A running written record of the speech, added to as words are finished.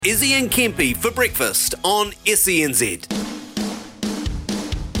Izzy and Kempy for breakfast on SENZ.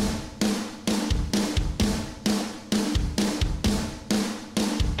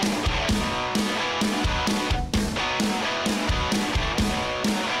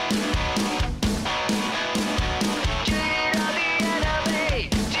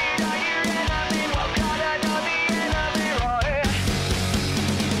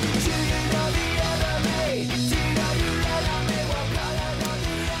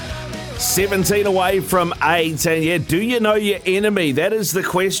 $17 away from 18. Yeah, do you know your enemy? That is the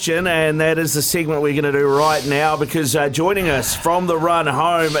question, and that is the segment we're going to do right now, because joining us from the run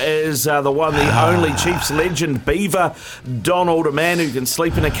home is the one, the only Chiefs legend, Beaver Donald, a man who can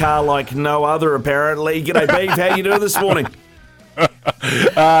sleep in a car like no other, apparently. G'day, Beav. How you doing this morning?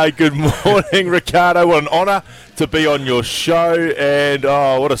 Good morning, Ricardo. What an honour to be on your show, and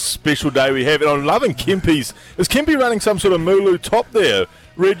what a special day we have. And I'm loving Kempy's. Is Kempy running some sort of Mulu top there?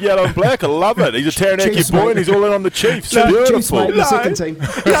 Red, yellow and black. I love it. He's a Taranaki Chiefs, boy, mate. and he's all in on the Chiefs. No, Beautiful. Chiefs, mate, the second team.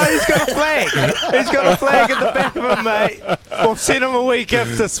 No, he's got a flag. He's got a flag at the back of him, mate. We've sent him a wee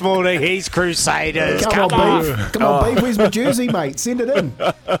gift this morning. He's Crusaders. Come on, Beef. Come on, Beef. Where's my jersey, mate? Send it in.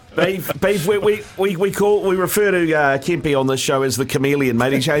 Beef, we refer to Kempy on this show as the chameleon,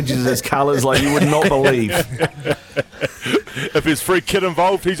 mate. He changes his colours like you would not believe. If there's free kid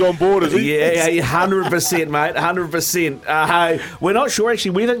involved, he's on board, is he? Yeah, 100%, mate, 100%. Hey, we're not sure,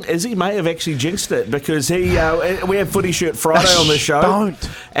 actually. We think Izzy may have actually jinxed it, because we have Footy Shirt Friday on the show. Don't.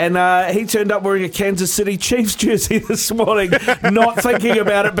 And he turned up wearing a Kansas City Chiefs jersey this morning, not thinking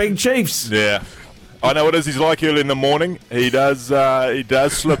about it being Chiefs. Yeah. I know what Izzy's like early in the morning. He does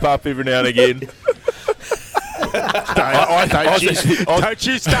slip up every now and again. Don't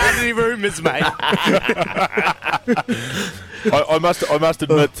you start any rumours, mate. I must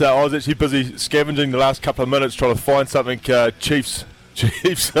admit, I was actually busy scavenging the last couple of minutes trying to find something Chiefs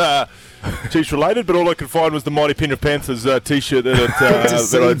related, but all I could find was the Mighty Penrith Panthers T-shirt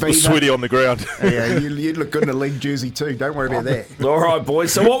that I was sweaty on the ground. Yeah, you look good in a league jersey too. Don't worry about that. All right,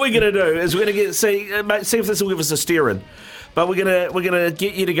 boys. So what we're going to do is we're going to see if this will give us a steer-in. But we're gonna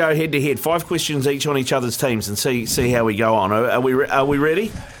get you to go head to head, 5 questions each on each other's teams, and see how we go on. Are we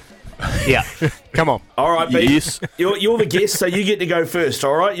ready? Yeah. Come on. All right, Beef. Yes. You're the guest, so you get to go first.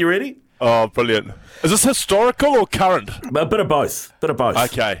 All right, you ready? Oh, brilliant. Is this historical or current? A bit of both.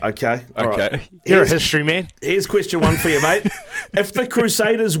 Okay. All right. You're a history man. Here's question 1 for you, mate. If the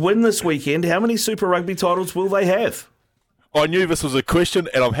Crusaders win this weekend, how many Super Rugby titles will they have? I knew this was a question,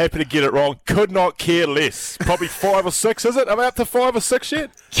 and I'm happy to get it wrong. Could not care less. Probably 5 or 6, is it? Am I up to 5 or 6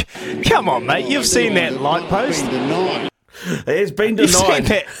 yet? Come on, mate. You've seen that light post. It's been You've seen denied.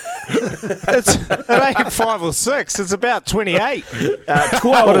 that. It ain't 5 or 6. It's about 28.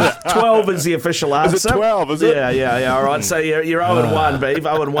 12. 12 is the official answer. Is it 12, is it? Yeah. All right, so you're 0-1, Beef.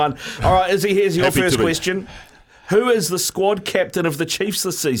 0-1. All right, Izzy, here's your Happy first to be. question. Who is the squad captain of the Chiefs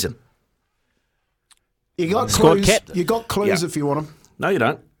this season? You got Squad clues. captain. You got clues Yeah. if you want them. No, you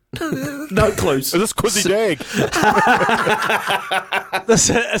don't. No clues. Is this Quizzy Dag?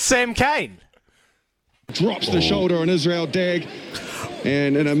 Sam Kane. Drops the shoulder on Israel Dag,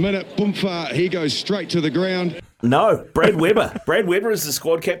 and in a minute, Boomfa, he goes straight to the ground. No, Brad Weber. Brad Weber is the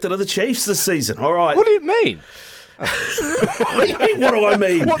squad captain of the Chiefs this season. All right. What do you mean? What do I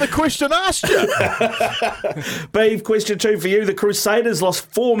mean? What the question asked you? Beef, question 2 for you. The Crusaders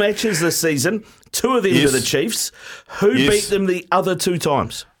lost 4 matches this season, 2 of them Yes. to the Chiefs. Who Yes. beat them the other 2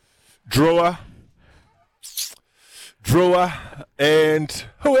 times? Drewer, and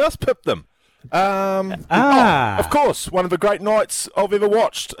who else pipped them? Of course, one of the great nights I've ever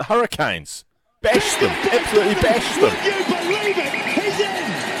watched, Hurricanes. Bashed them, absolutely bashed them. You believe it? He's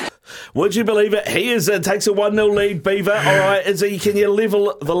in! Would you believe it? He takes a 1-0 lead, Beaver. All right, Izzy, can you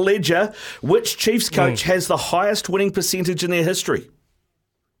level the ledger? Which Chiefs coach has the highest winning percentage in their history?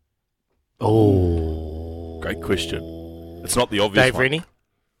 Great question. It's not the obvious Dave one. Rennie.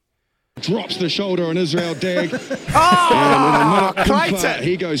 Drops the shoulder on Israel Dag, Oh, Boomfa, Clayton.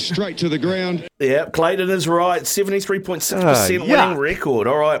 he goes straight to the ground. Yeah, Clayton is right. 73.6% winning yuck. record.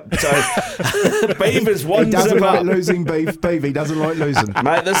 All right, so Beaver's He 1 doesn't zip like up. losing, Beef. He doesn't like losing.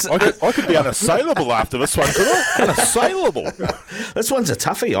 Mate, I could be unassailable after this one, could I? Unassailable. this one's a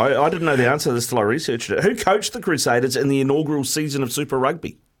toughie. I didn't know the answer to this till I researched it. Who coached the Crusaders in the inaugural season of Super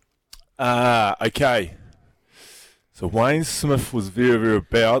Rugby? Okay. So Wayne Smith was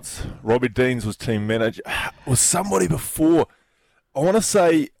thereabouts. Robbie Deans was team manager. Was somebody before? I want to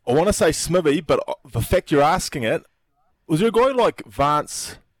say Smithy, but the fact you're asking it, was there a guy like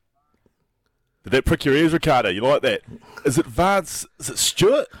Vance? Did that prick your ears, Ricardo? You like that? Is it Vance? Is it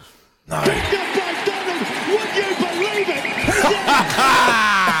Stewart? No. Would you believe it?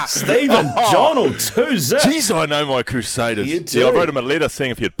 Stephen Donald, 2-0. Jeez, I know my Crusaders. You do. Yeah, I wrote him a letter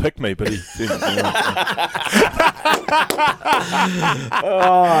saying if he'd pick me, but he didn't.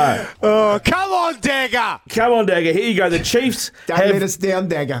 Oh, come on, Dagger. Come on, Dagger. Here you go. The Chiefs Don't let have us down,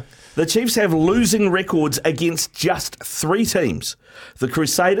 Dagger. losing records against just 3 teams. The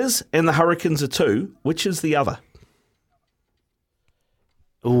Crusaders and the Hurricanes are 2. Which is the other?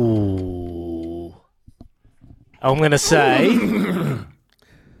 Ooh. I'm going to say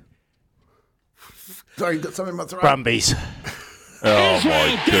Sorry, got something in my throat. Brumbies. Oh,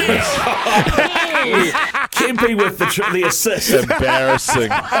 my goodness. Kempy with the assist. Embarrassing.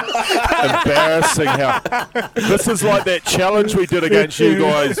 Embarrassing how... This is like that challenge we did against you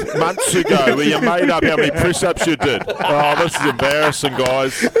guys months ago where you made up how many press-ups you did. Oh, this is embarrassing,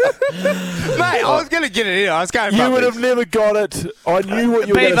 guys. Mate, I was going to get it in. I was going Brumbies. You would have never got it. I knew what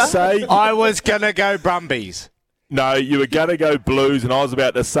you were going to say. I was going to go Brumbies. No, you were going to go Blues, and I was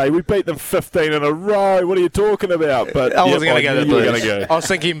about to say, we beat them 15 in a row. What are you talking about? But I wasn't going to go the you were Blues. gonna go. I was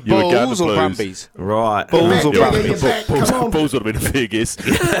thinking You were going Bulls to or Blues. Brumbies. Right. Bulls or Back, Brumbies. back, come on. Bulls would have been a fair guess.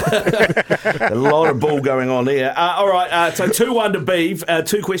 A lot of ball going on there. All right, so 2-1 to Beeve.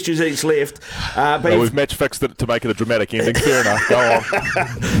 2 questions each left. No, we've match fixed it to make it a dramatic ending. Fair enough. Go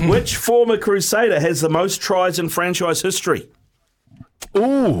on. Which former Crusader has the most tries in franchise history?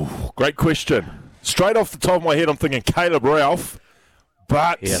 Ooh, great question. Straight off the top of my head, I'm thinking Caleb Ralph,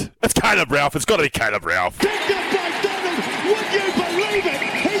 but it's Caleb Ralph. It's got to be Caleb Ralph. Picked up by Donald. Would you believe it?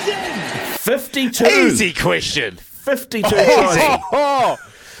 He's in. 52. Easy question. 52 tries. Oh,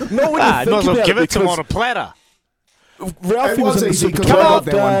 no, when you Might think as well about give it to him because on a platter. Ralphie It was in the easy Super 'cause I Cup got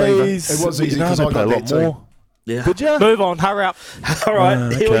that one, Beaver. days. It was easy You know, 'cause they I got play a that lot too. more. Yeah. Did you? Move on. Hurry up. All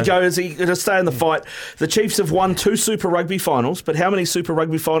right, here we okay. go. As he to stay in the fight, the Chiefs have won 2 Super Rugby finals, but how many Super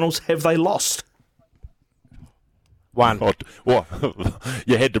Rugby finals have they lost? 1. Oh, what?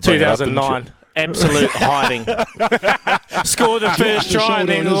 You had to bring it up, didn't you? 2009. Absolute hiding. Scored the first Drops the try and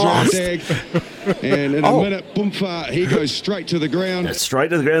shoulder then on lost. Israel Dag. And in a minute, Boomfa, he goes straight to the ground. It's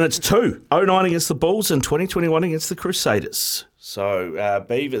straight to the ground. It's 2. 09 against the Bulls and 2021 against the Crusaders. So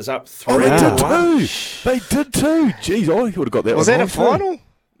Beaver's up 3 Oh, they did to 1. too. They did too. Jeez, I would have got that Was one that a wrong too. final?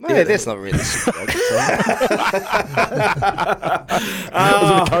 No, that's not really. It was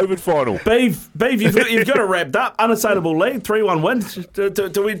a COVID final. Beav, you've got it wrapped up. Unassailable lead, 3-1 win.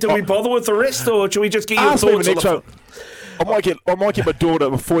 Do we bother with the rest, or should we just get your Ask me thoughts the on next the... one. I might get my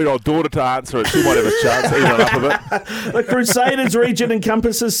daughter, my 4-year-old daughter, to answer it. She might have a chance, even up a bit. The Crusaders region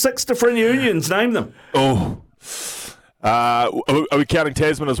encompasses 6 different unions. Name them. Oh. Are we counting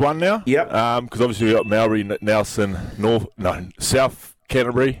Tasman as one now? Yep. Because obviously we've got Maori, Nelson, South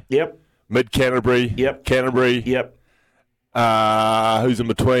Canterbury. Yep. Mid Canterbury. Yep. Canterbury. Yep. Who's in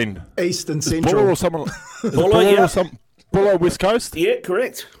between? Eastern Buller Central. or someone? Buller, yeah. Buller, West Coast. Yeah,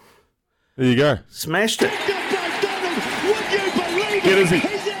 correct. There you go. Smashed it. Get Izzy.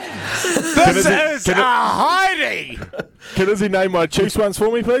 This is a hiding. Can Izzy name my Chiefs ones for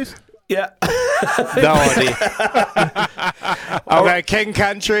me, please? Yeah. No idea. I'll go King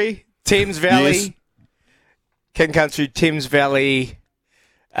Country, Thames Valley. Yes. King Country, Thames Valley.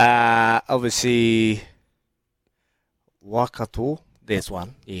 Obviously, Waikato. There's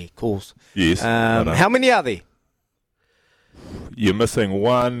one. Yeah, of course. Yes. I know. How many are there? You're missing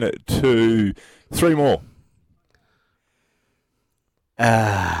 1, 2, 3 more.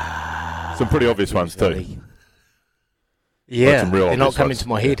 Some pretty obvious ones too. Yeah, some real they're not obvious coming ones. to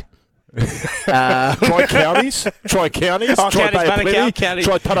my head. Try counties. Try counties. Oh, try counties, Bay of counties.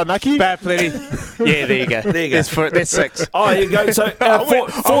 Try Taranaki. Bad plenty. Yeah, there you go. There you go. That's 6. Oh, there you go. So I went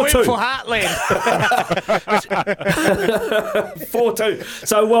 4-2. for Heartland. 4-2.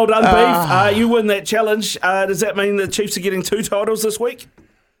 So well done, Beef. You win that challenge. Does that mean the Chiefs are getting 2 titles this week?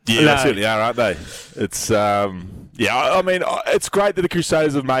 Yeah, they certainly are, aren't they? It's yeah. I mean, it's great that the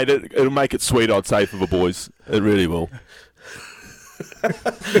Crusaders have made it. It'll make it sweet, I'd say, for the boys. It really will.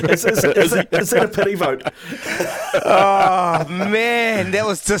 Is that a pity vote? Oh, man, that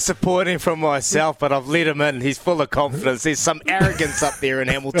was disappointing from myself, but I've let him in. He's full of confidence. There's some arrogance up there in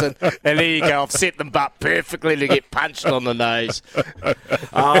Hamilton. And there you go. I've set them up perfectly to get punched on the nose.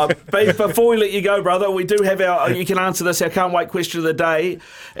 Beef, before we let you go, brother, we do have you can answer this, our can't wait question of the day.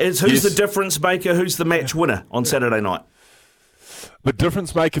 Is who's the difference maker, who's the match winner on Saturday night? The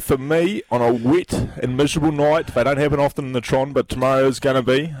difference maker for me on a wet and miserable night, they don't happen often in the Tron, but tomorrow is going to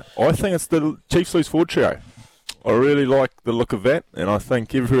be, I think it's the Chiefs loose forward trio. I really like the look of that, and I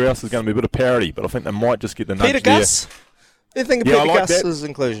think everywhere else is going to be a bit of parity, but I think they might just get the nudge Peter Gus? You think Yeah, I Peter like Gus that. is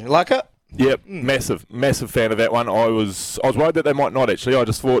inclusion? Like it? Yep, massive fan of that one. I was worried that they might not actually. I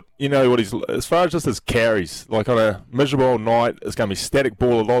just thought, you know what, he's as far as just his carries, like on a miserable night, it's going to be static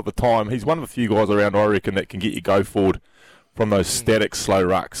ball a lot of the time. He's one of the few guys around, I reckon, that can get you go forward from those static slow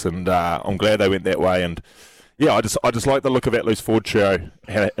rucks, and I'm glad they went that way. And yeah, I just like the look of that loose forward trio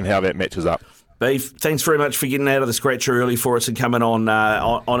and how that matches up. Beef, thanks very much for getting out of the scratcher early for us and coming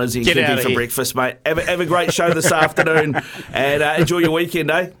on Izzy and Kippy for breakfast, mate. Have a great show this afternoon and enjoy your weekend,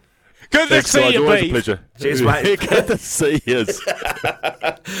 eh? Good to see you, Always a Beef. pleasure. Cheers, mate. Good to see you. This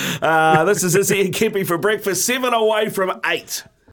is Izzy and Kippy for breakfast, 7 away from 8.